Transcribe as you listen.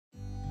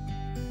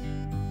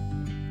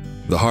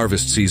The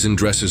harvest season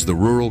dresses the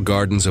rural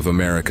gardens of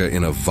America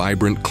in a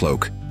vibrant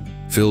cloak,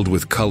 filled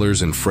with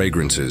colors and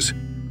fragrances,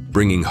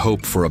 bringing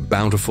hope for a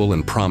bountiful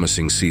and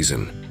promising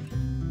season.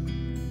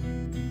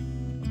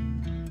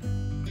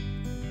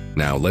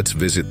 Now let's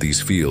visit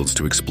these fields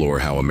to explore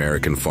how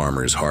American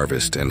farmers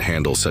harvest and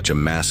handle such a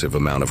massive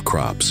amount of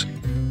crops.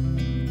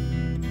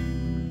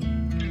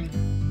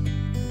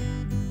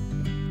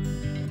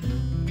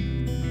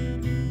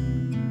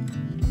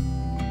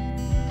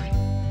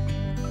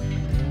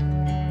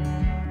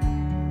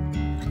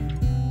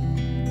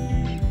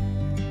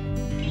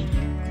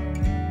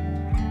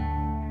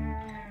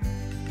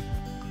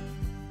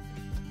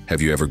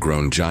 Have you ever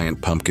grown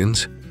giant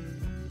pumpkins?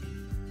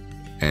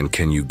 And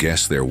can you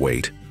guess their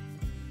weight?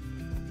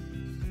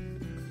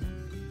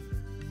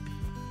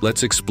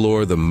 Let's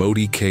explore the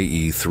Modi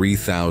KE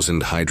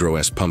 3000 Hydro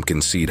S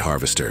pumpkin seed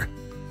harvester,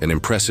 an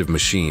impressive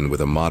machine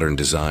with a modern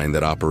design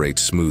that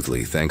operates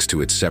smoothly thanks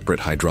to its separate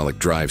hydraulic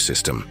drive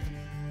system.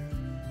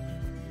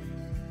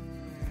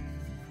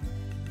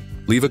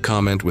 Leave a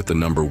comment with the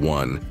number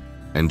 1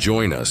 and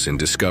join us in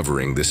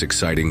discovering this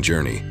exciting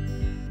journey.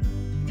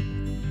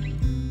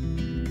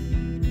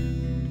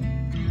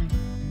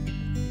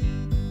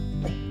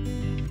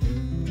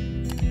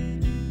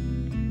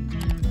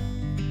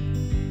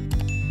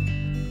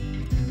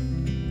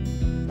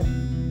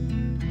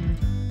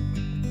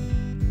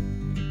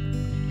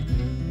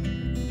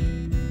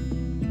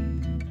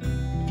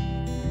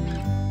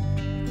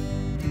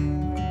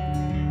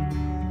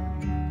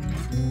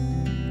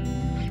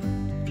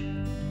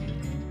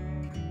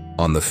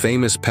 On the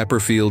famous pepper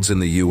fields in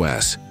the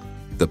U.S.,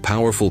 the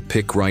powerful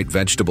pick-right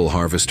vegetable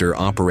harvester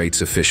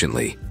operates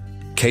efficiently,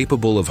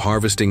 capable of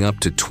harvesting up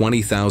to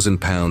 20,000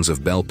 pounds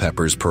of bell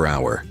peppers per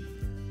hour.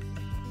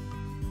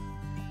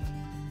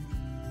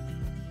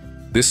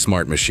 This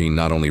smart machine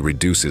not only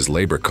reduces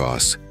labor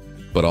costs,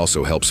 but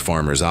also helps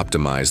farmers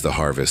optimize the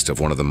harvest of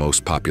one of the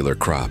most popular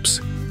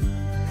crops.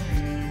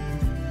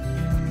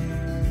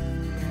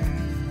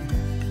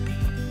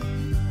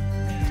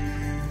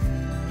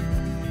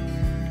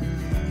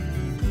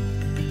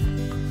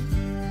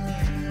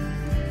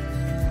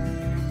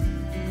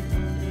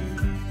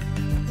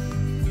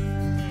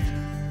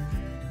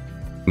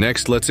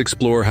 Next, let's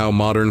explore how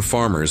modern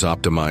farmers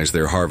optimize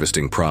their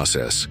harvesting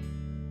process.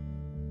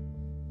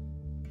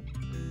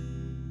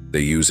 They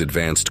use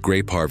advanced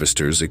grape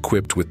harvesters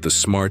equipped with the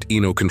smart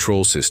Eno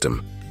control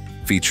system,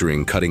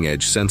 featuring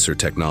cutting-edge sensor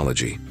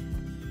technology.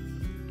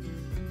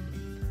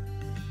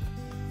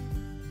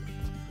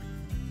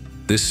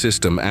 This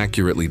system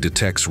accurately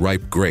detects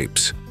ripe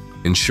grapes,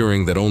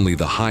 ensuring that only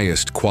the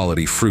highest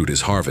quality fruit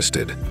is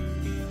harvested.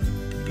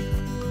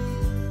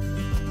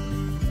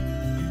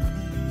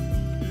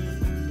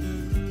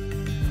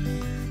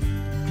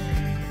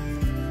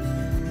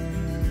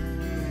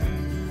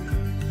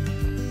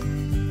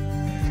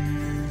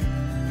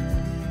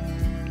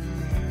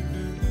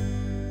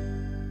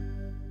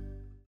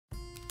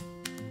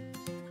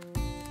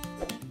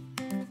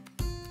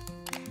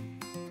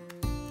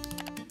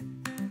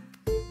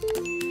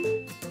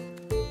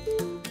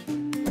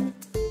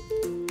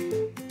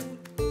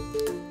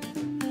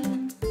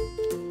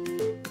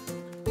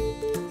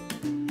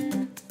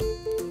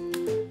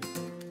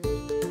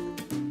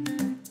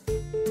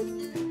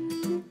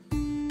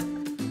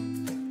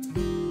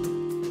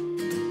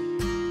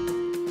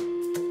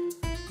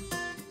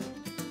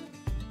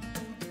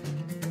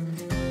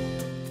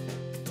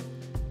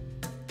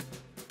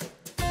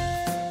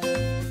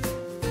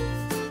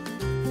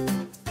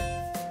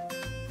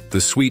 The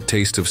sweet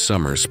taste of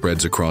summer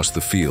spreads across the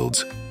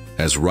fields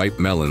as ripe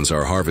melons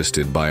are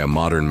harvested by a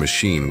modern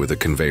machine with a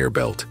conveyor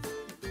belt.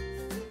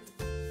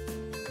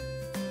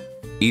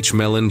 Each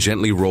melon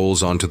gently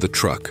rolls onto the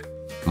truck,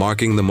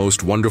 marking the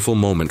most wonderful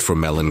moment for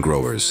melon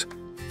growers.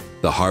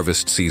 The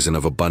harvest season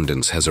of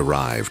abundance has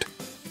arrived.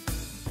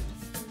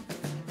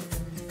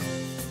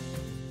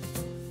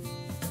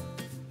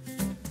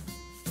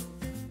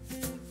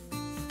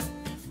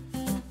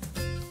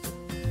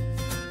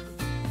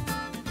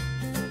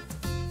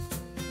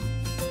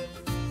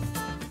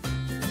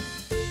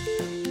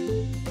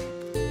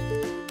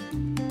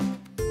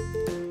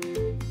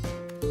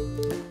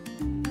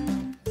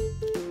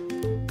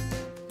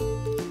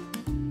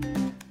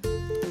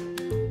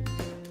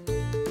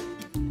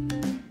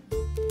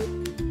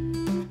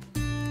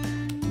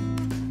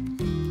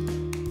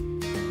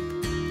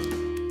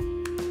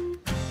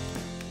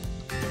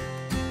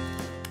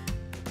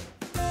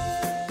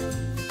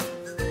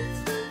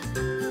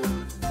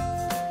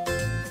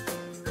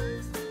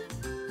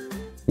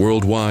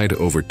 Worldwide,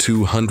 over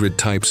 200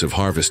 types of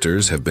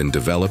harvesters have been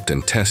developed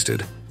and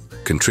tested,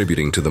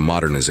 contributing to the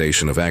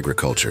modernization of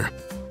agriculture.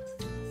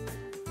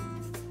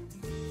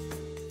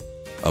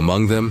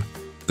 Among them,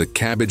 the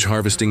cabbage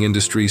harvesting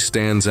industry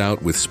stands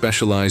out with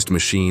specialized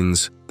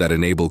machines that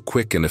enable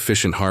quick and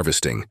efficient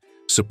harvesting,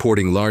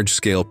 supporting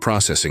large-scale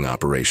processing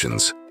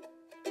operations.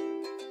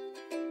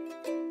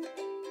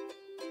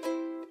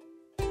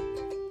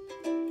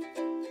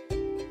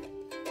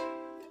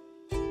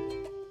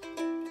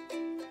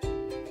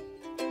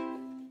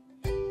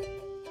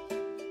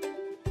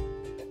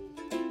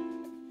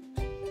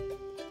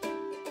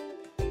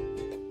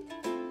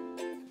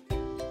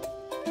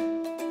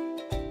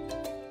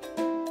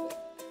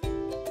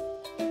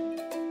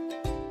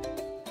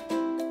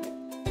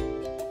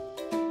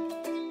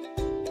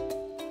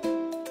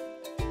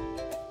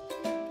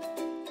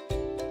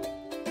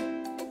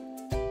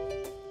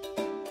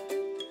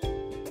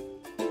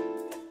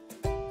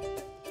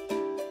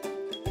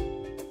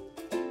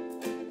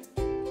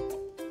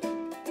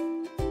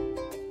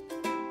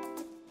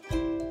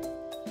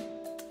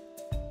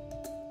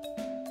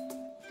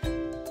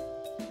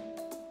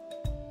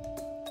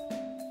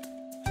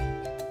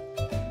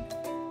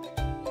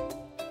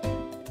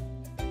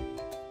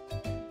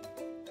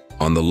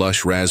 On the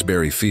lush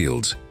raspberry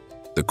fields,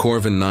 the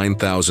Corvin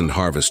 9000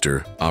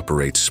 harvester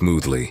operates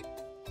smoothly,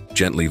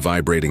 gently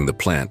vibrating the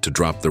plant to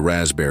drop the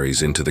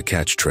raspberries into the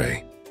catch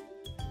tray.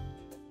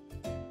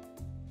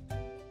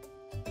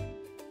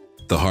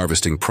 The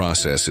harvesting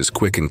process is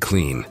quick and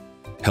clean,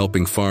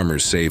 helping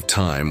farmers save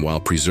time while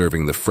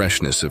preserving the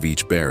freshness of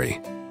each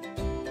berry.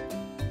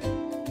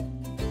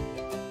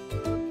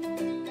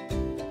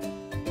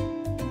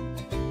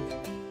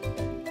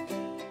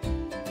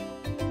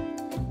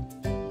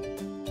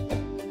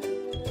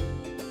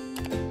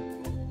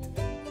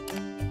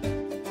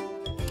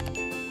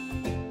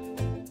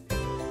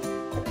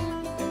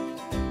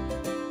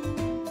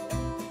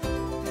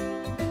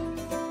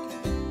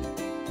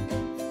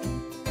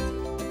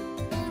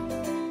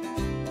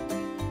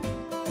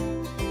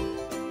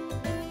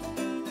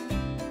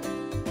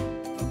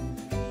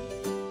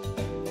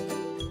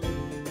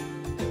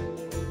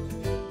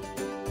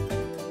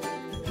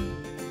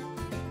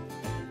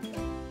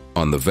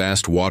 On the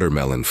vast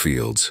watermelon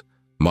fields,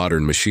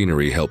 modern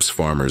machinery helps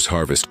farmers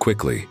harvest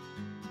quickly.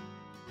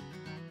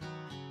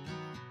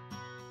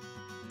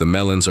 The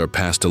melons are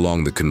passed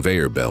along the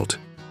conveyor belt,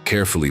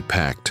 carefully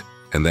packed,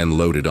 and then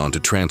loaded onto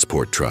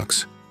transport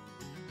trucks.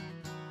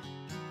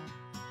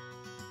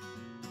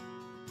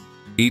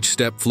 Each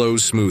step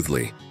flows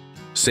smoothly,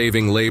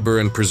 saving labor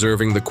and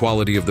preserving the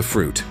quality of the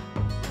fruit.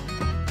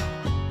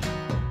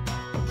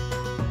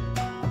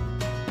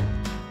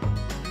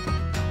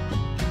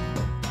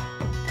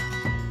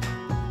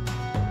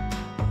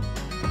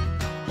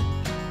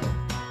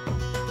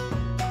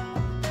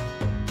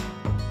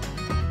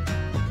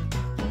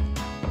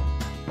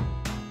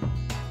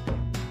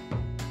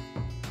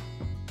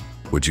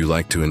 Would you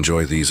like to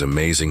enjoy these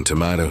amazing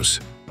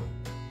tomatoes?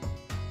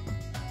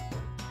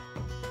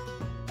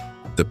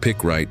 The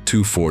Pick-Right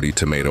 240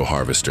 tomato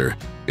harvester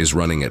is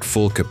running at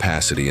full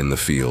capacity in the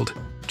field,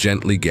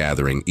 gently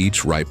gathering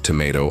each ripe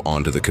tomato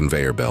onto the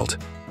conveyor belt.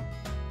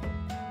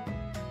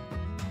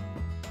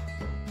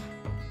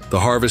 The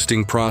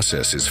harvesting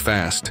process is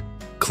fast,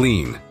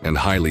 clean, and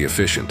highly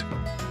efficient.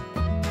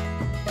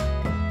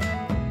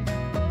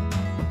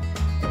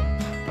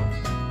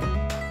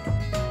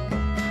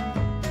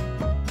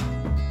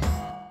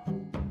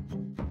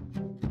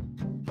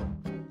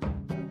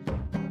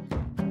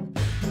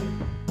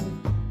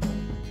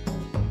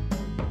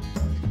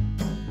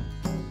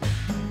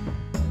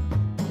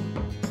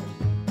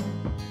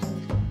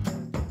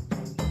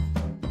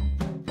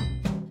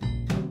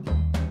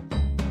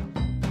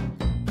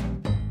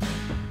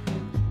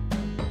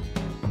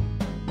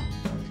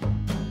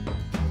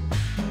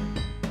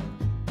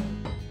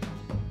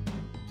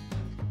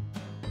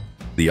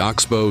 The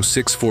Oxbow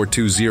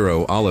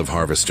 6420 olive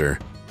harvester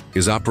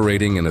is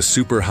operating in a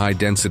super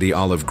high-density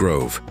olive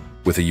grove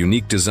with a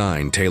unique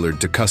design tailored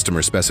to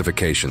customer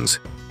specifications.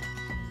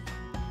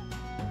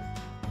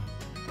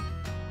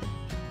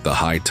 The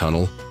high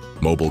tunnel,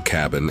 mobile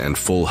cabin, and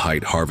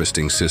full-height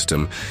harvesting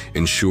system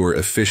ensure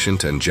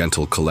efficient and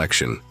gentle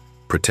collection,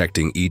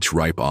 protecting each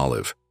ripe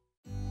olive.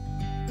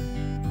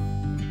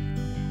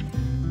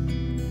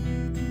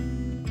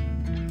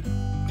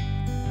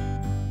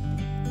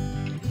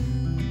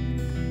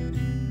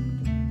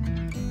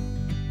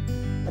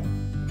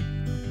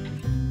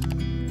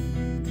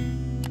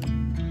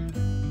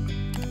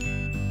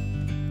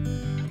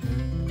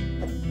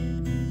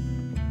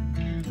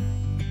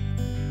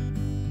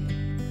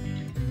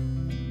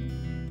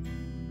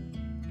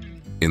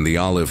 In the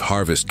olive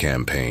harvest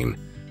campaign,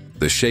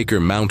 the shaker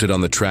mounted on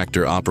the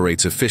tractor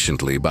operates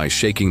efficiently by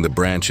shaking the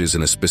branches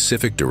in a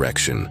specific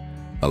direction,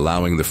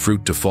 allowing the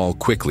fruit to fall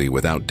quickly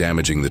without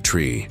damaging the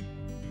tree.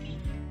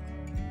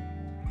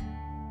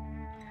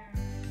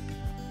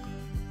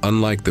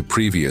 Unlike the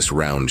previous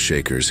round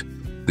shakers,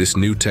 this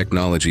new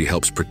technology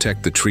helps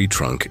protect the tree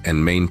trunk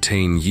and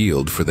maintain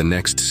yield for the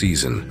next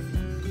season.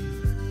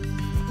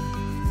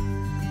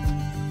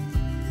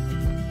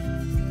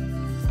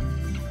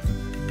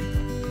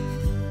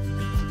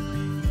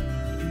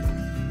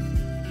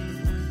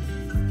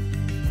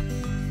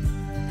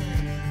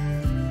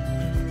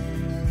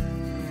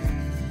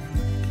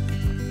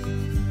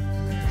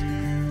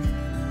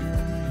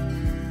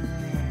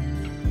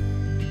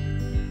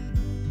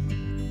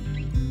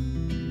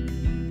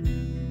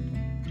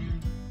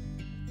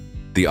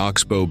 The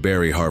Oxbow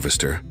berry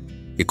harvester,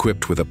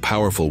 equipped with a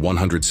powerful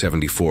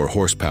 174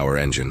 horsepower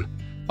engine,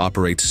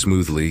 operates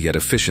smoothly yet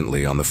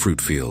efficiently on the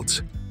fruit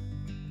fields.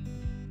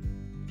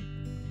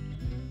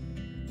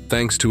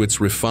 Thanks to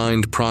its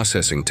refined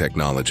processing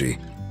technology,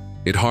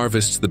 it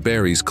harvests the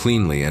berries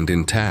cleanly and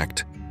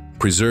intact,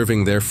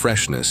 preserving their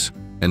freshness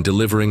and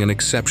delivering an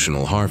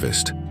exceptional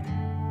harvest.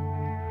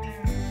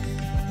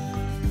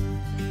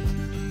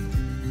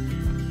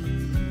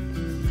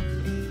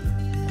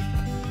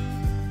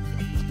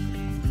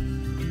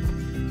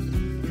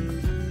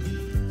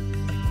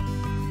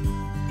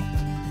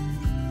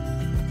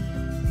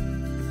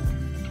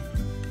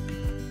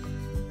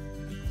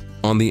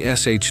 On the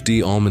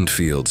SHD almond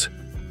fields,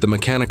 the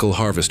mechanical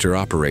harvester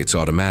operates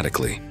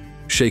automatically,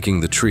 shaking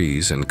the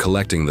trees and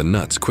collecting the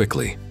nuts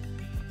quickly.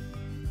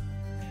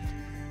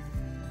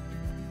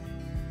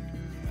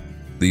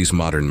 These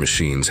modern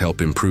machines help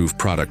improve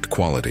product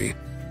quality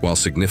while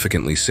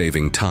significantly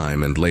saving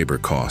time and labor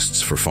costs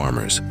for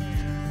farmers.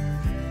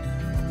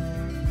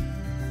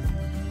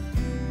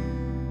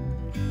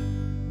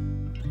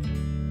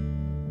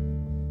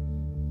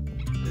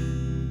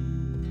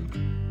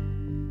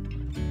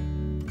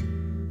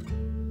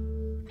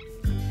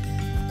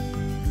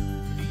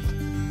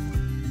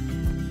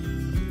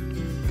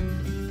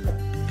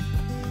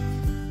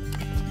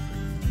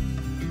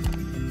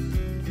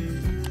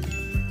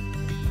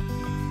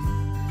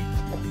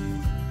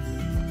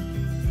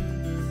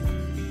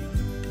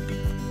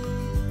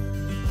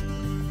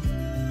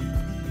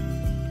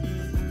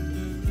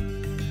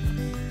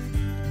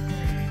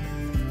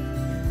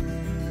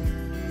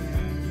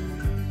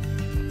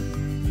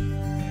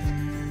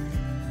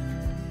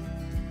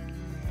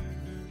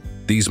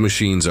 These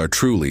machines are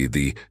truly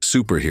the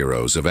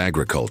superheroes of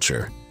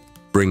agriculture,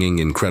 bringing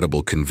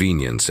incredible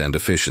convenience and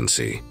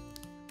efficiency.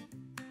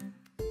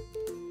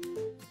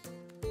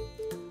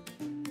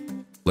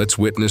 Let's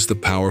witness the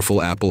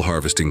powerful apple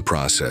harvesting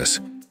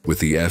process with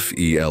the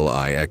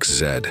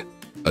FELIXZ,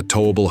 a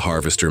towable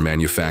harvester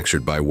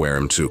manufactured by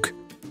Waremzuk.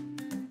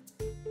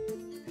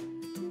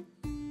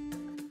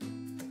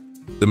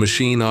 The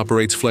machine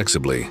operates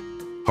flexibly,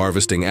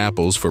 harvesting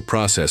apples for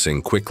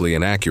processing quickly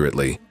and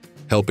accurately,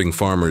 helping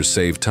farmers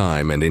save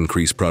time and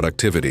increase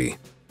productivity.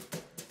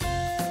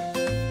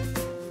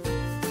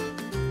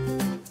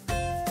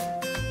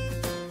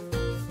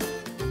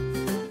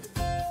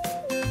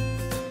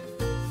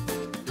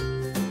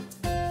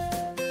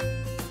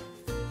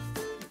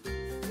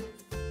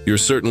 You're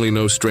certainly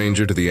no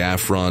stranger to the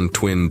Afron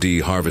Twin D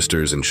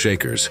harvesters and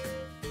shakers.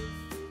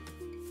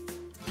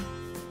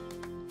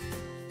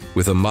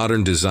 With a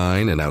modern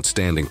design and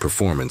outstanding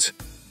performance,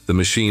 the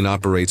machine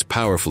operates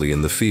powerfully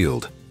in the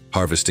field,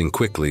 harvesting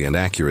quickly and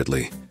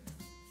accurately.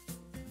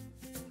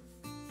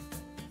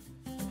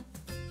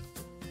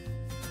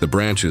 The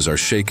branches are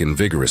shaken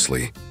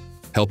vigorously,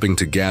 helping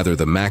to gather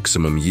the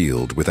maximum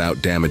yield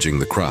without damaging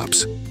the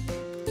crops.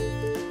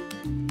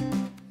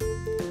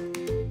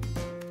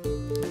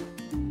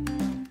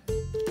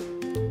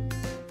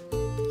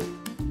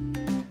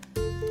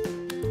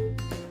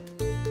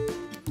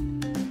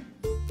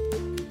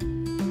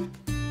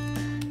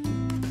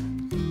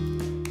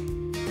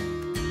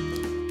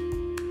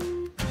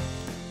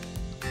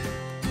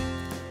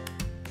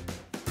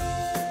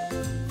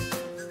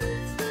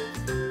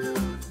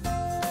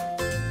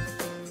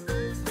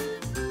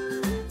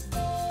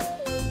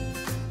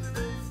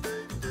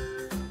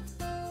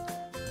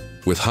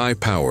 With high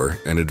power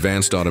and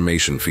advanced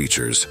automation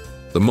features,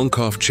 the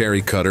Munkhoff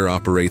cherry cutter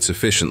operates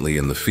efficiently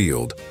in the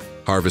field,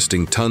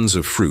 harvesting tons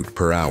of fruit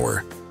per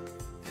hour.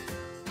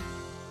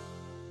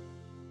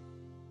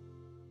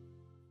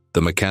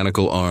 The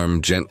mechanical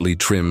arm gently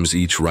trims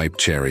each ripe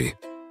cherry,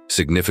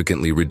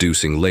 significantly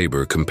reducing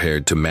labor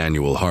compared to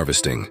manual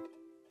harvesting.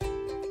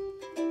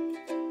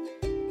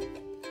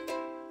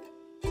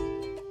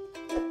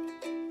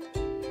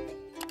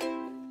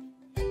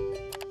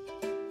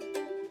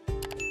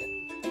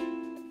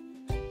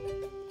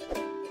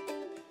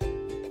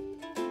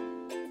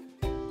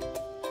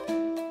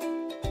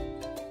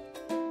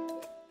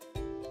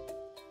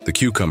 The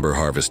cucumber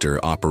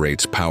harvester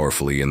operates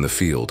powerfully in the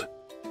field,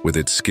 with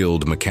its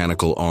skilled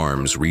mechanical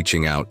arms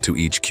reaching out to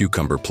each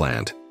cucumber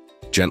plant,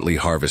 gently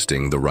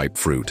harvesting the ripe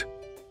fruit.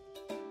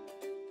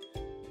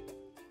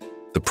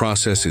 The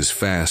process is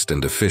fast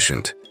and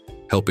efficient,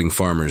 helping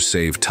farmers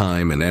save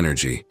time and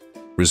energy,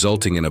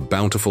 resulting in a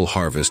bountiful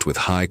harvest with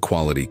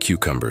high-quality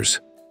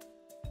cucumbers.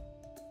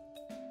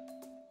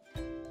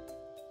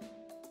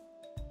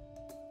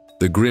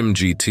 The Grimm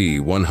GT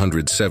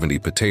 170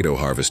 potato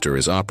harvester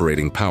is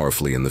operating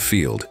powerfully in the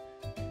field,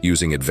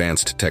 using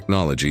advanced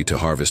technology to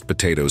harvest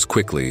potatoes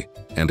quickly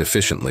and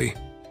efficiently.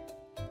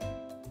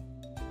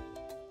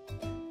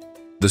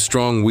 The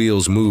strong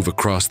wheels move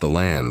across the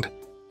land,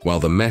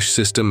 while the mesh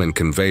system and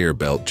conveyor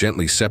belt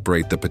gently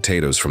separate the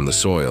potatoes from the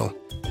soil.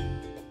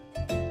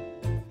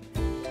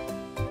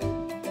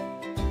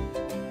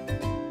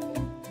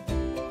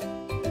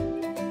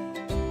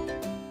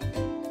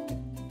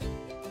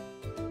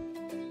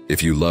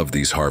 If you love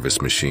these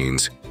harvest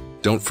machines,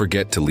 don't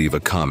forget to leave a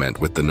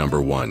comment with the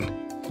number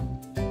 1.